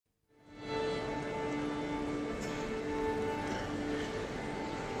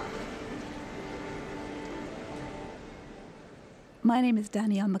My name is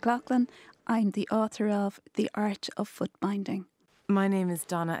Danielle McLaughlin. I'm the author of The Art of Foot Binding. My name is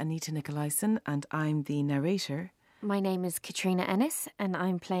Donna Anita Nicolaisen and I'm the narrator. My name is Katrina Ennis and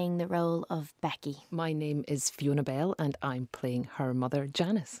I'm playing the role of Becky. My name is Fiona Bell and I'm playing her mother,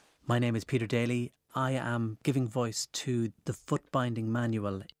 Janice. My name is Peter Daly. I am giving voice to the Foot Binding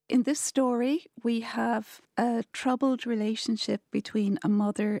Manual. In this story, we have a troubled relationship between a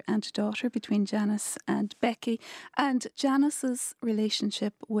mother and a daughter, between Janice and Becky. And Janice's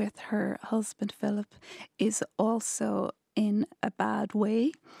relationship with her husband, Philip, is also in a bad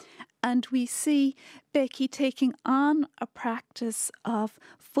way. And we see Becky taking on a practice of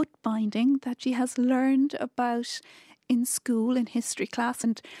foot binding that she has learned about in school, in history class.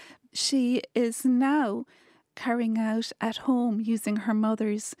 And she is now carrying out at home using her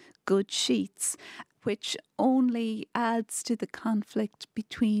mother's good sheets, which only adds to the conflict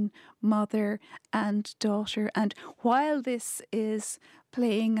between mother and daughter. And while this is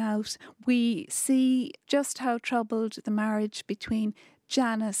playing out, we see just how troubled the marriage between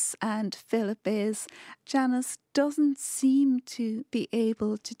Janice and Philip is. Janice doesn't seem to be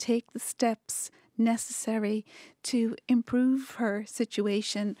able to take the steps necessary to improve her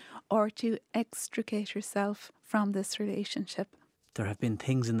situation or to extricate herself from this relationship. There have been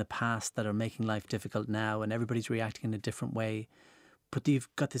things in the past that are making life difficult now, and everybody's reacting in a different way. But you've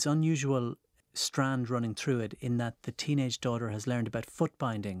got this unusual strand running through it in that the teenage daughter has learned about foot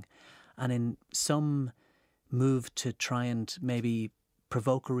binding, and in some move to try and maybe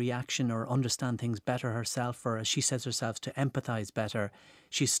provoke a reaction or understand things better herself, or as she says herself, to empathise better,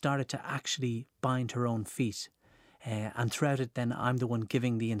 she's started to actually bind her own feet. And throughout it then I'm the one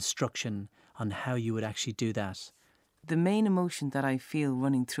giving the instruction on how you would actually do that. The main emotion that I feel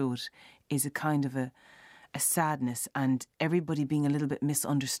running through it is a kind of a sadness and everybody being a little bit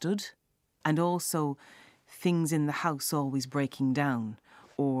misunderstood, and also things in the house always breaking down,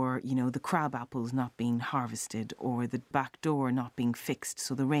 or, you know, the crab apples not being harvested, or the back door not being fixed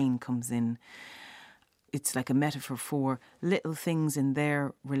so the rain comes in. It's like a metaphor for little things in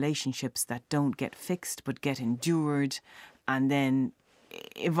their relationships that don't get fixed but get endured and then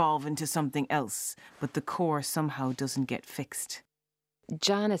evolve into something else, but the core somehow doesn't get fixed.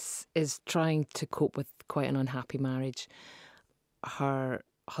 Janice is trying to cope with quite an unhappy marriage. Her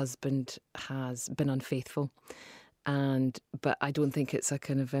husband has been unfaithful, but I don't think it's a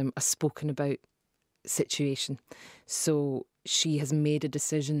kind of a spoken about situation. So she has made a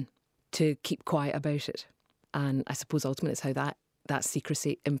decision to keep quiet about it. And I suppose ultimately it's how that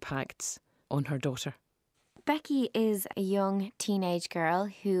secrecy impacts on her daughter. Becky is a young teenage girl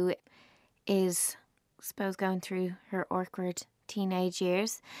who is, I suppose, going through her awkward teenage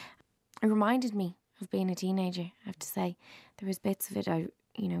years. It reminded me of being a teenager, I have to say. There was bits of it I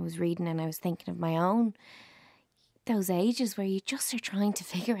was reading and I was thinking of my own. Those ages where you just are trying to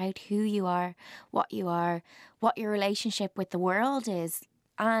figure out who you are, what your relationship with the world is,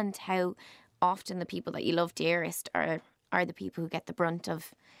 and how often the people that you love dearest are the people who get the brunt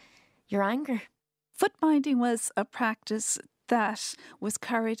of your anger. Foot binding was a practice that was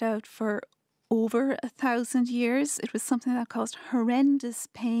carried out for over 1,000 years. It was something that caused horrendous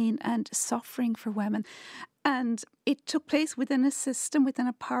pain and suffering for women. And it took place within a system, within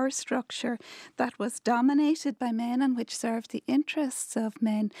a power structure that was dominated by men and which served the interests of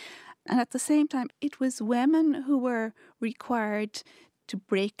men. And at the same time, it was women who were required to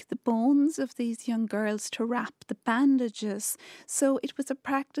break the bones of these young girls, to wrap the bandages. So it was a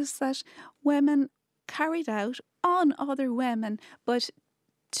practice that women carried out on other women, but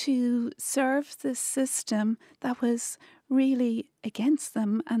to serve this system that was really against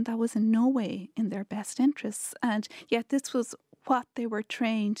them and that was in no way in their best interests. And yet this was what they were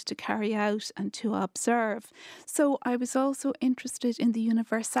trained to carry out and to observe. So I was also interested in the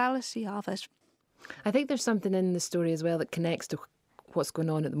universality of it. I think there's something in the story as well that connects to what's going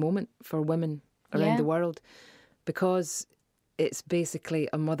on at the moment for women around the world, because it's basically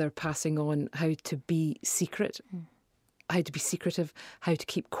a mother passing on how to be secret, how to be secretive, how to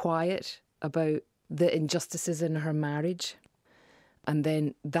keep quiet about the injustices in her marriage. And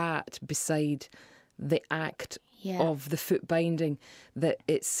then that beside the act of the foot binding, that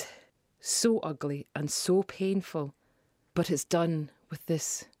it's so ugly and so painful, but it's done with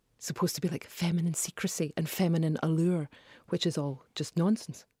this supposed to be like feminine secrecy and feminine allure, which is all just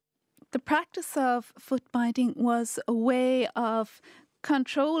nonsense. The practice of foot binding was a way of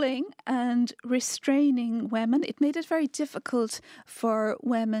controlling and restraining women. It made it very difficult for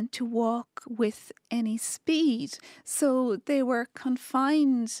women to walk with any speed. So they were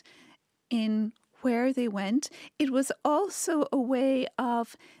confined in where they went. It was also a way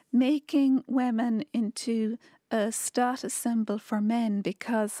of making women into a status symbol for men,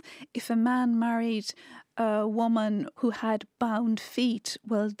 because if a man married a woman who had bound feet,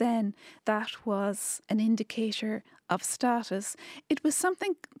 well, then that was an indicator of status. It was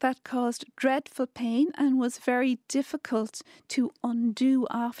something that caused dreadful pain and was very difficult to undo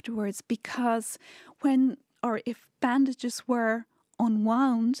afterwards, because if bandages were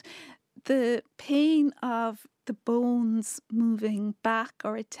unwound, the pain of the bones moving back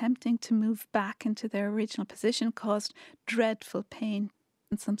or attempting to move back into their original position caused dreadful pain.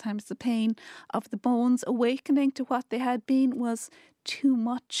 And sometimes the pain of the bones awakening to what they had been was too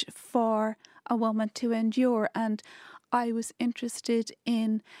much for a woman to endure. And I was interested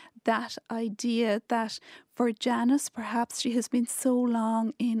in that idea that for Janice, perhaps she has been so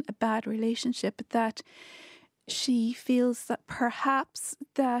long in a bad relationship that she feels that perhaps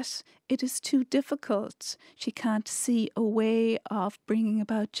that it is too difficult. She can't see a way of bringing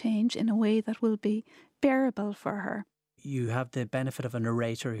about change in a way that will be bearable for her. You have the benefit of a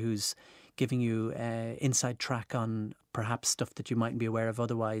narrator who's giving you inside track on perhaps stuff that you mightn't be aware of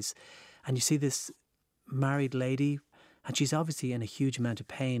otherwise. And you see this married lady, and she's obviously in a huge amount of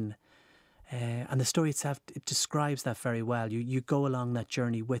pain. And the story itself, it describes that very well. You go along that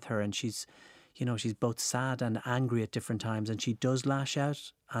journey with her, and she's both sad and angry at different times, and she does lash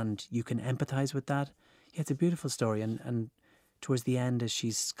out, and you can empathise with that. Yeah, it's a beautiful story. And towards the end, as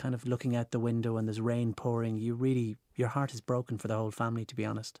she's kind of looking out the window and there's rain pouring, your heart is broken for the whole family, to be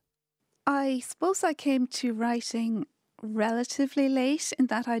honest. I suppose I came to writing relatively late, in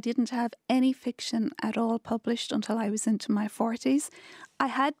that I didn't have any fiction at all published until I was into my 40s. I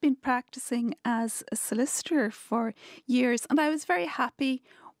had been practising as a solicitor for years, and I was very happy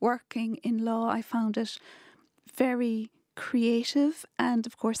working in law. I found it very creative, and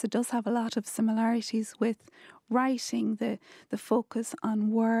of course it does have a lot of similarities with writing, the focus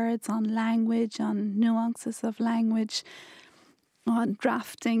on words, on language, on nuances of language, on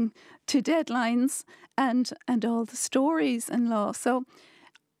drafting to deadlines, and all the stories in law. So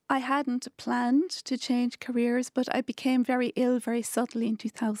I hadn't planned to change careers, but I became very ill very suddenly in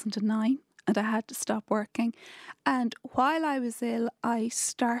 2009. And I had to stop working. And while I was ill, I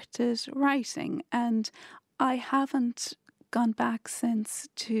started writing. And I haven't gone back since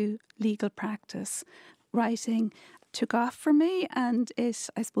to legal practice. Writing took off for me, and I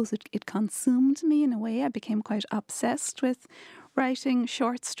suppose it consumed me in a way. I became quite obsessed with writing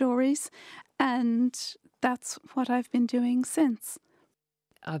short stories. And that's what I've been doing since.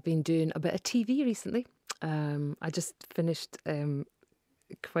 I've been doing a bit of TV recently. I just finished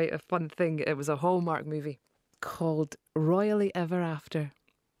quite a fun thing. It was a Hallmark movie called Royally Ever After.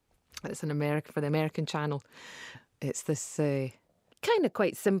 It's for the American channel. It's this kind of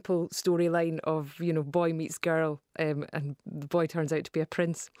quite simple storyline of, boy meets girl, and the boy turns out to be a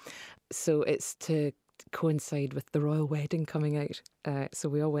prince. So it's to coincide with the royal wedding coming out. So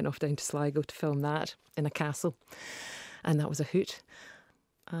we all went off down to Sligo to film that in a castle, and that was a hoot.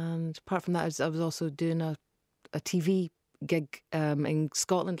 And apart from that, I was also doing a TV gig in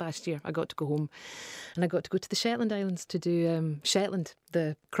Scotland last year. I got to go home and I got to go to the Shetland Islands to do Shetland,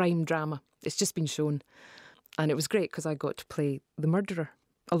 the crime drama. It's just been shown, and it was great because I got to play the murderer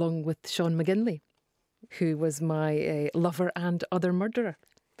along with Sean McGinley, who was my lover and other murderer.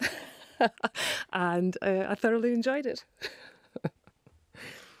 And I thoroughly enjoyed it.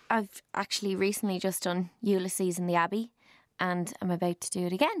 I've actually recently just done Ulysses in the Abbey, and I'm about to do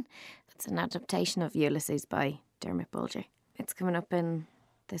it again. It's an adaptation of Ulysses by Dermot Bulger. It's coming up in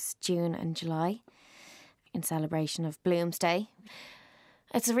this June and July in celebration of Bloomsday.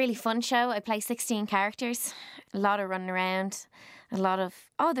 It's a really fun show. I play 16 characters, a lot of running around, a lot of,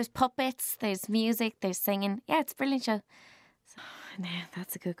 there's puppets, there's music, there's singing. Yeah, it's a brilliant show. So now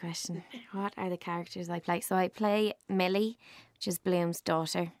that's a good question. What are the characters I play? So I play Millie, which is Bloom's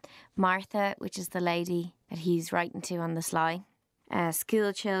daughter, Martha, which is the lady that he's writing to on the sly,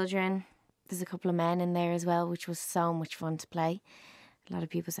 school children. There's a couple of men in there as well, which was so much fun to play. A lot of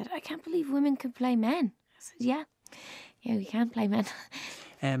people said, I can't believe women can play men. I said, yeah, we can play men.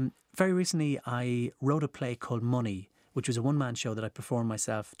 Very recently, I wrote a play called Money, which was a one-man show that I performed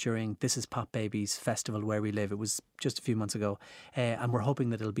myself during This Is Pop Baby's festival where we live. It was just a few months ago, and we're hoping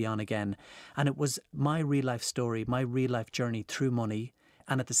that it'll be on again. And it was my real-life story, my real-life journey through money,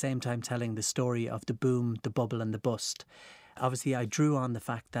 and at the same time telling the story of the boom, the bubble and the bust. Obviously, I drew on the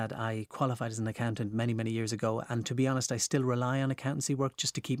fact that I qualified as an accountant many, many years ago. And to be honest, I still rely on accountancy work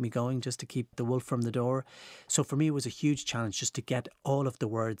just to keep me going, just to keep the wolf from the door. So for me, it was a huge challenge just to get all of the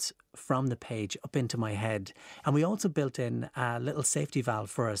words from the page up into my head. And we also built in a little safety valve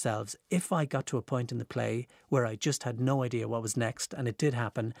for ourselves. If I got to a point in the play where I just had no idea what was next, and it did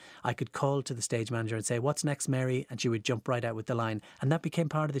happen, I could call to the stage manager and say, "What's next, Mary?" And she would jump right out with the line. And that became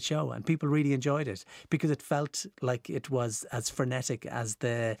part of the show. And people really enjoyed it because it felt like it was as frenetic as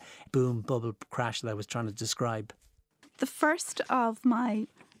the boom bubble crash that I was trying to describe. The first of my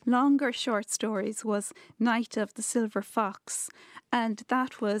longer short stories was Night of the Silver Fox, and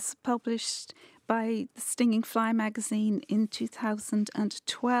that was published by the Stinging Fly magazine in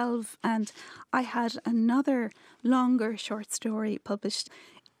 2012, and I had another longer short story published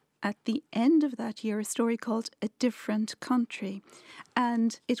at the end of that year, a story called A Different Country.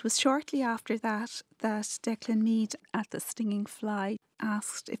 And it was shortly after that Declan Mead at the Stinging Fly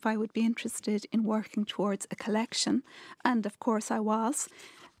asked if I would be interested in working towards a collection, and of course I was.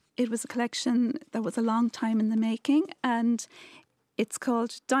 It was a collection that was a long time in the making, and it's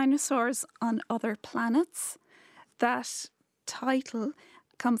called Dinosaurs on Other Planets. That title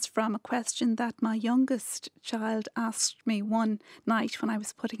comes from a question that my youngest child asked me one night when I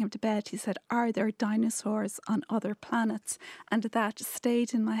was putting him to bed. He said, "Are there dinosaurs on other planets?" And that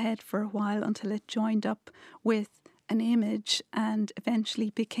stayed in my head for a while until it joined up with an image and eventually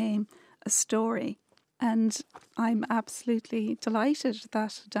became a story. And I'm absolutely delighted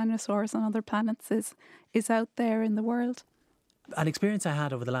that Dinosaurs on Other Planets is out there in the world. An experience I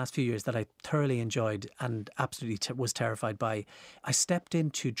had over the last few years that I thoroughly enjoyed and absolutely was terrified by. I stepped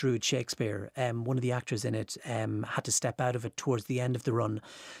into Druid Shakespeare. One of the actors in it had to step out of it towards the end of the run.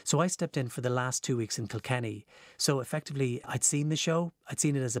 So I stepped in for the last 2 weeks in Kilkenny. So effectively, I'd seen the show. I'd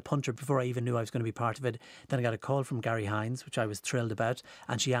seen it as a punter before I even knew I was going to be part of it. Then I got a call from Gary Hines, which I was thrilled about.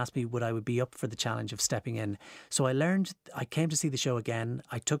 And she asked me would I would be up for the challenge of stepping in. So I came to see the show again.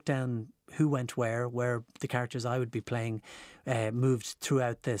 I took down who went where the characters I would be playing moved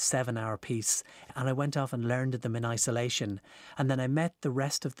throughout the 7-hour piece, and I went off and learned them in isolation. And then I met the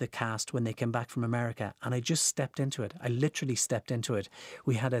rest of the cast when they came back from America, and I just stepped into it. I literally stepped into it.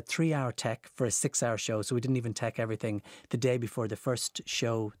 We had a 3-hour tech for a 6-hour show, so we didn't even tech everything the day before the first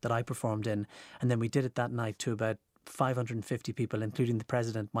show that I performed in, and then we did it that night to about 550 people, including the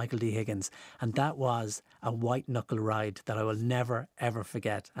president, Michael D. Higgins. And that was a white knuckle ride that I will never, ever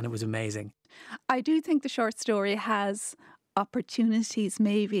forget. And it was amazing. I do think the short story has opportunities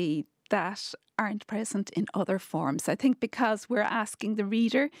maybe that aren't present in other forms. I think because we're asking the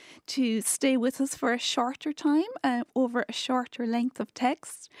reader to stay with us for a shorter time, over a shorter length of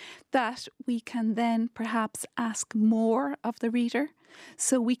text, that we can then perhaps ask more of the reader.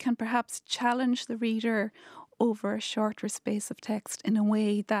 So we can perhaps challenge the reader over a shorter space of text in a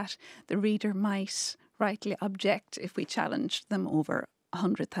way that the reader might rightly object if we challenge them over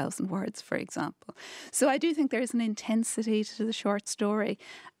 100,000 words, for example. So I do think there's an intensity to the short story,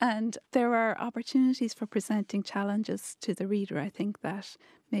 and there are opportunities for presenting challenges to the reader, I think, that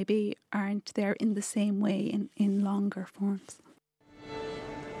maybe aren't there in the same way in longer forms.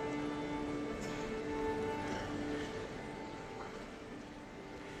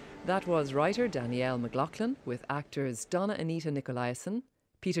 That was writer Danielle McLaughlin with actors Donna Anita Nicolaisen,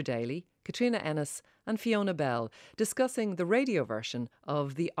 Peter Daly, Katrina Ennis and Fiona Bell discussing the radio version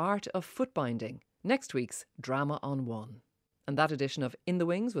of The Art of Footbinding, next week's Drama on One. And that edition of In the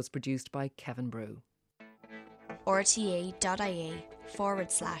Wings was produced by Kevin Brew. rte.ie/drama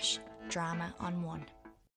on one.